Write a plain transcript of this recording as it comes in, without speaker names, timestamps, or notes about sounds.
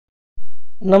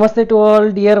Namaste to all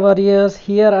dear warriors.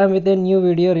 Here I am with a new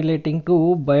video relating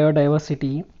to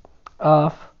biodiversity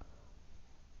of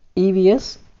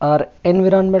EVS or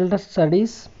environmental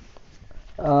studies,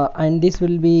 and this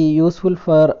will be useful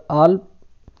for all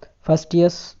first year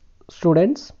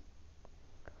students.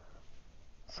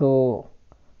 So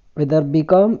whether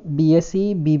become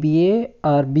B.SC, BBA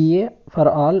or BA, for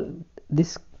all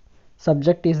this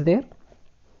subject is there.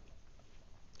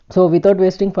 So without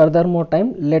wasting further more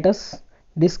time, let us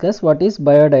discuss what is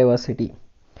biodiversity.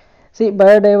 See,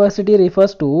 biodiversity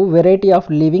refers to variety of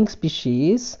living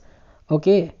species,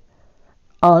 okay,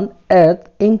 on earth,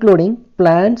 including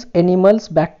plants, animals,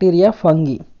 bacteria,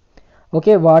 fungi.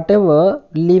 Okay, whatever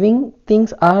living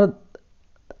things are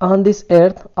on this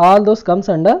earth, all those comes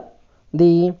under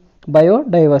the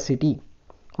biodiversity.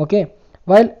 Okay,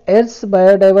 while earth's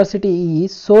biodiversity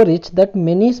is so rich that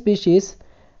many species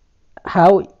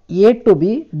have yet to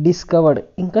be discovered.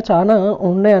 ఇంకా చాలా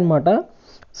ఉన్నాయి అన్నమాట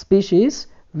species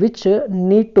which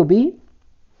need to be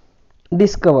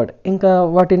discovered, ఇంకా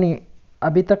వాటిని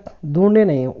अभी तक ढूंढे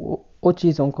नहीं वो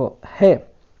चीज़ों को है.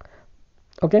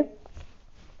 Okay,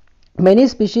 many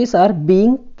species are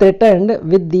being threatened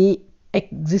with the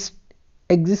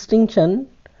extinction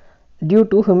due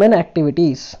to human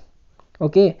activities.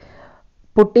 Okay,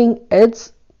 putting its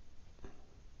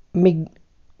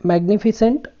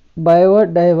magnificent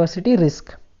biodiversity risk.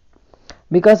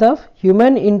 Because of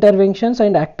human interventions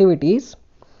and activities,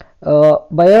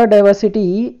 biodiversity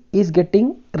is getting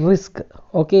risk,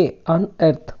 okay, on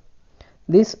earth.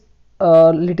 This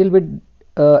little bit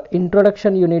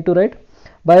introduction you need to write.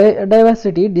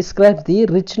 Biodiversity describes the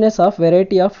richness of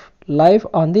variety of life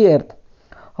on the earth.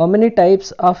 How many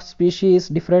types of species,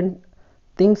 different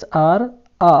things are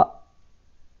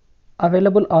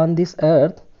available on this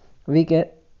earth, we can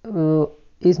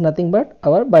is nothing but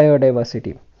our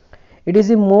biodiversity. It is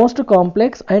the most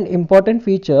complex and important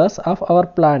features of our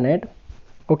planet.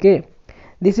 Okay,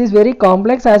 this is very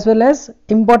complex as well as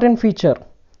important feature,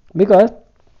 because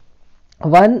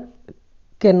one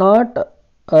cannot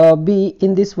be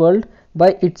in this world by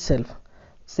itself.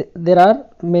 There are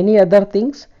many other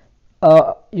things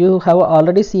you have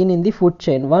already seen in the food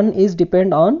chain. One is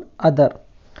depend on other.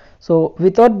 So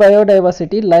without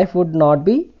biodiversity, life would not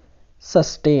be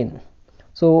sustained.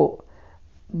 So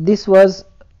this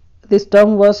term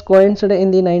was coined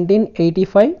in the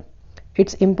 1985.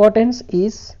 Its importance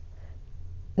is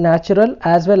natural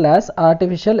as well as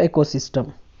artificial ecosystem.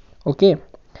 Okay,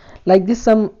 like this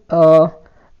some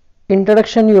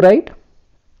introduction you write.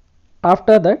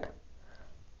 After that,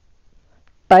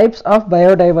 types of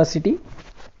biodiversity.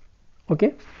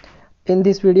 Okay, in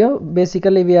this video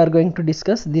basically we are going to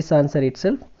discuss this answer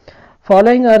itself.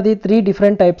 Following are the three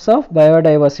different types of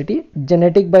biodiversity: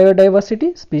 genetic biodiversity,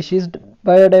 species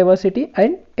biodiversity,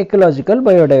 and ecological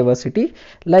biodiversity.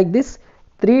 Like this,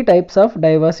 three types of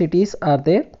diversities are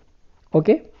there.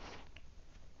 Okay,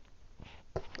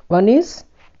 one is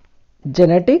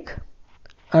genetic,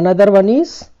 another one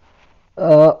is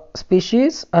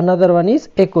species, another one is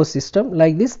ecosystem.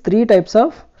 Like this, three types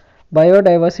of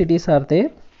biodiversities are there.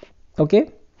 Okay,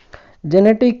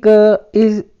 genetic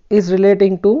is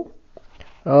relating to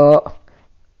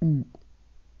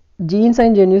genes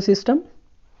and genus system,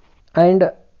 and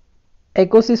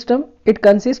ecosystem it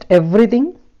consists everything,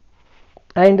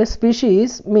 and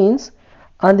species means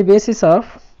on the basis of,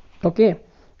 okay,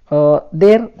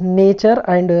 their nature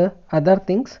and other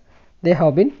things they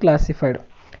have been classified.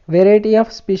 Variety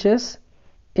of species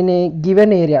in a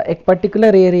given area, एक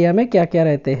particular area में क्या क्या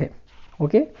रहते हैं,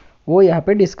 okay, वो यहाँ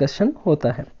पे discussion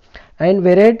होता है. And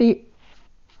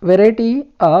variety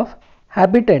of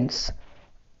habitants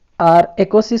are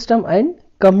ecosystem and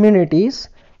communities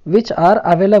which are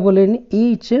available in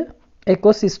each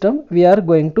ecosystem we are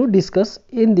going to discuss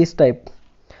in this type.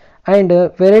 And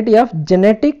variety of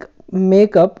genetic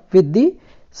makeup with the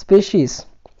species.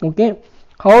 Okay,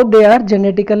 how they are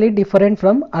genetically different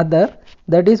from other,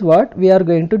 that is what we are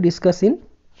going to discuss in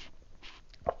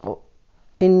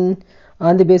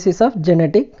on the basis of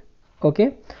genetic.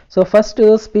 Okay, so first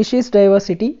species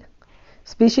diversity.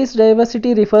 Species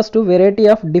diversity refers to variety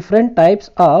of different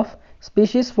types of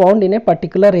species found in a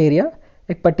particular area.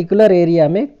 एक particular area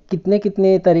में कितने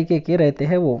कितने तरीके के रहते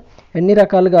हैं, वो ఎన్ని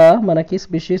రకాలుగా మనకి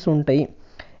స్పీషీస్ ఉంటాయి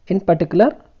in particular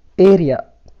area,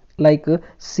 like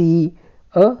sea,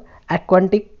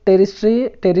 aquatic,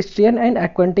 terrestrian and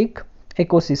aquatic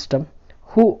ecosystem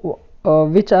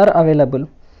which are available.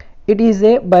 It is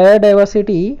a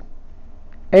biodiversity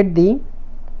at the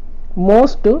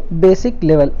most basic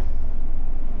level.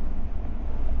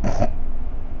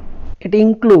 It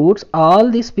includes all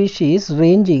the species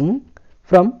ranging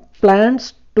from plants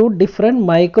to different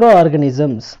micro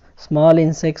organisms, small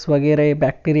insects वगैरह,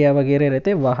 bacteria वगैरह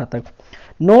रहते वहाँ तक.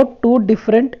 No to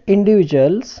different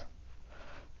individuals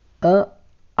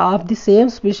of the same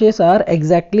species are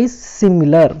exactly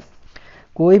similar.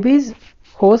 कोई भी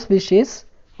हो species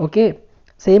okay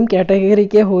same category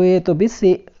के हुए तो भी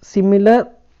सिमिलर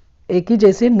एक ही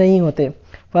जैसे नहीं होते.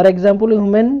 For example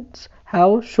humans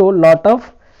have show lot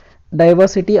of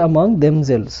diversity among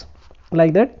themselves,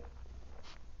 like that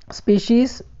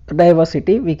species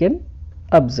diversity we can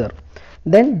observe.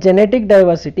 Then genetic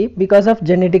diversity, because of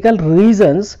genetical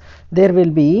reasons there will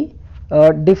be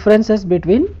differences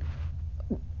between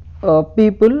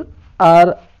people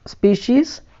or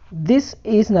species. This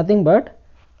is nothing but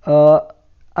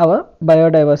our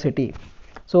biodiversity.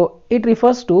 So it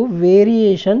refers to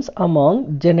variations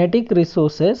among genetic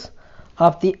resources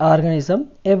of the organism.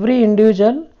 Every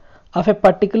individual of a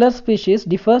particular species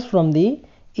differs from the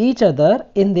each other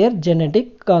in their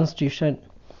genetic constitution.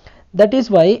 That is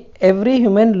why every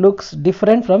human looks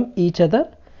different from each other.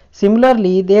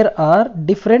 Similarly, there are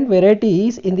different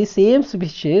varieties in the same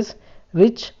species: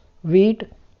 rich, wheat,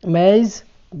 maize,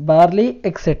 barley,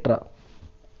 etc.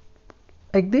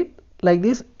 Like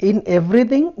this in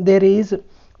everything there is,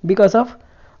 because of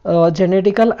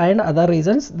genetical and other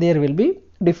reasons there will be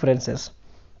differences.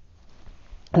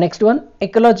 Next one,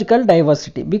 ecological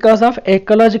diversity. Because of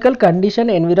ecological condition,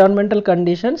 environmental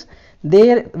conditions,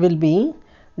 there will be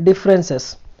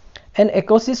differences. An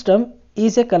ecosystem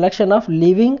is a collection of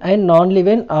living and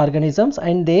non-living organisms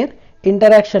and their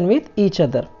interaction with each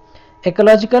other.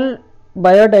 Ecological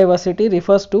biodiversity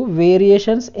refers to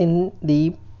variations in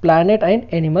the planet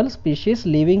and animal species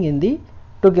living in the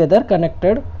together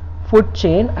connected food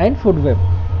chain and food web.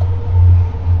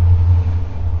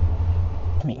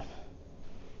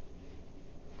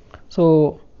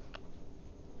 So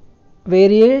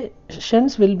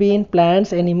variations will be in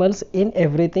plants, animals, in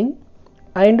everything,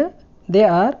 and they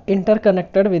are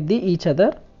interconnected with each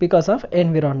other because of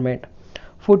environment.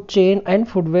 Food chain and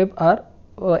food web are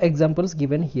examples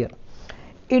given here.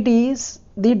 It is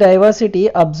the diversity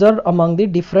observed among the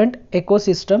different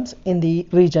ecosystems in the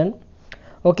region,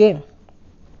 okay,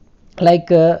 like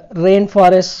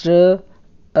rainforest,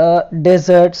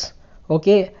 deserts,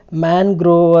 okay,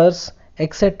 mangroves,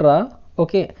 etc.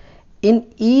 okay. In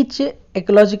each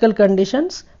ecological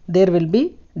conditions there will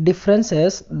be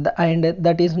differences, and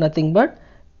that is nothing but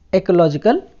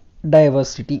ecological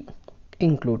diversity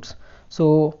includes.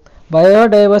 So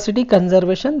biodiversity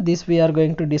conservation, this we are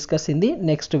going to discuss in the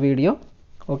next video.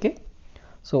 okay,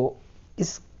 so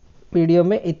इस video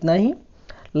में इतना ही.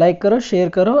 Like करो, share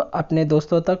करो, अपने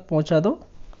दोस्तों तक पहुंचा दो,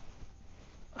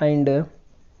 and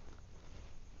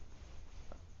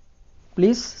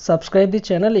please subscribe the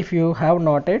channel if you have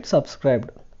not at subscribed.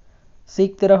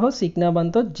 सीखते रहो, सीखना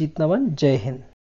बंद तो जीतना बंद. जय हिंद.